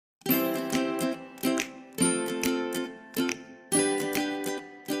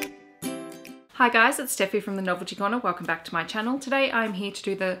Hi guys, it's Steffi from the Novelty Corner. Welcome back to my channel. Today I'm here to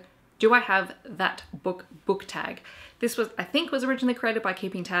do the Do I Have That book tag. This was, I think, was originally created by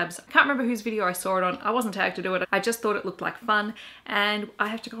Keeping Tabs. I can't remember whose video I saw it on. I wasn't tagged to do it. I just thought it looked like fun, and I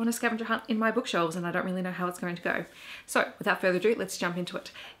have to go on a scavenger hunt in my bookshelves and I don't really know how it's going to go. So without further ado, let's jump into it.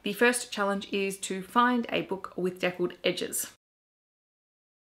 The first challenge is to find a book with deckled edges.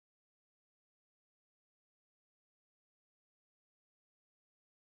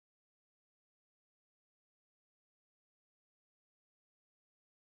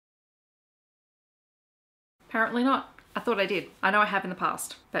 Apparently not. I thought I did. I know I have in the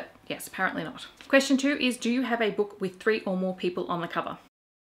past, but yes, apparently not. Question 2 is, do you have a book with 3 or more people on the cover?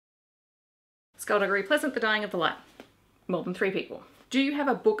 Skullduggery Pleasant, The Dying of the Light. More than 3 people. Do you have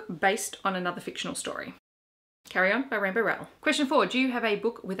a book based on another fictional story? Carry On by Rainbow Rattle. Question 4, do you have a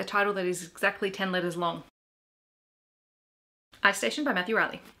book with a title that is exactly 10 letters long? Ice Station by Matthew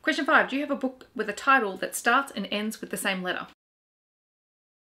Riley. Question 5, do you have a book with a title that starts and ends with the same letter?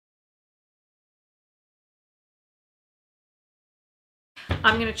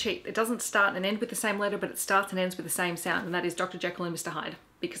 I'm going to cheat. It doesn't start and end with the same letter, but it starts and ends with the same sound, and that is Dr. Jekyll and Mr. Hyde,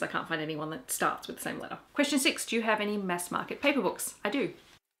 because I can't find anyone that starts with the same letter. Question 6, do you have any mass market paper books? I do.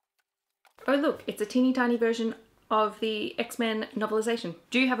 Oh look, it's a teeny tiny version of the X-Men novelization.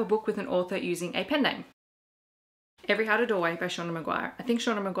 Do you have a book with an author using a pen name? Every Heart a Doorway by Shauna Maguire. I think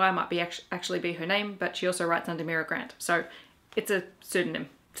Shauna Maguire might be actually be her name, but she also writes under Mira Grant, so it's a pseudonym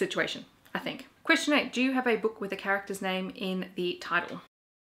situation, I think. Question 8, do you have a book with a character's name in the title?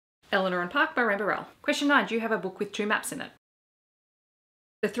 Eleanor and Park by Rainbow Rattle. Question 9, do you have a book with 2 maps in it?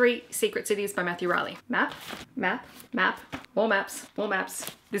 The 3 Secret Cities by Matthew Riley. Map, map, map, more maps, more maps.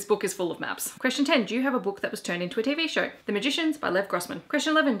 This book is full of maps. Question 10, do you have a book that was turned into a TV show? The Magicians by Lev Grossman.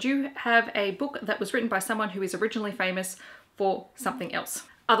 Question 11, do you have a book that was written by someone who is originally famous for something else?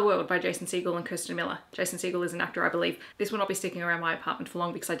 Otherworld by Jason Segel and Kirsten Miller. Jason Segel is an actor, I believe. This will not be sticking around my apartment for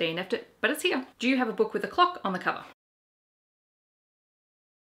long because I DNF'd it, but it's here. Do you have a book with a clock on the cover?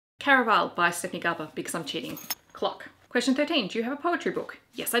 Caraval by Stephanie Garber, because I'm cheating. Clock. Question 13, do you have a poetry book?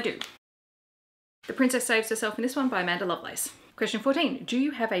 Yes, I do. The Princess Saves Herself in this one by Amanda Lovelace. Question 14, do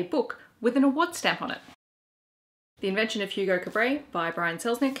you have a book with an award stamp on it? The Invention of Hugo Cabret by Brian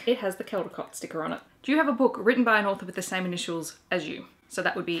Selznick. It has the Caldecott sticker on it. Do you have a book written by an author with the same initials as you? So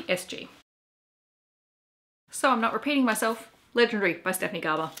that would be SG. So I'm not repeating myself. Legendary by Stephanie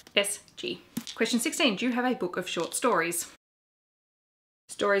Garber. SG. Question 16, do you have a book of short stories?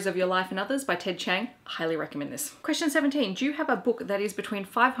 Stories of Your Life and Others by Ted Chiang. I highly recommend this. Question 17, do you have a book that is between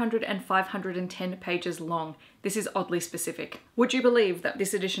 500 and 510 pages long? This is oddly specific. Would you believe that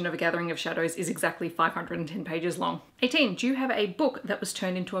this edition of A Gathering of Shadows is exactly 510 pages long? 18, do you have a book that was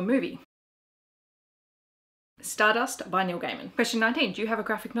turned into a movie? Stardust by Neil Gaiman. Question 19, do you have a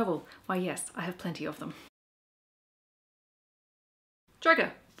graphic novel? Why yes, I have plenty of them.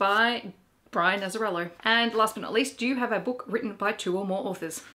 Joker by Brian Azzarello. And last but not least, do you have a book written by 2 or more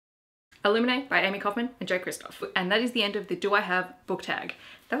authors? Illuminate by Amy Kaufman and Jay Kristoff. And that is the end of the Do I Have book tag.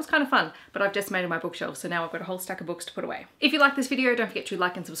 That was kind of fun, but I've decimated my bookshelf, so now I've got a whole stack of books to put away. If you like this video, don't forget to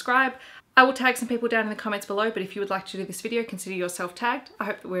like and subscribe. I will tag some people down in the comments below, but if you would like to do this video, consider yourself tagged. I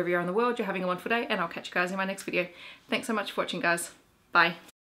hope that wherever you are in the world, you're having a wonderful day, and I'll catch you guys in my next video. Thanks so much for watching, guys. Bye.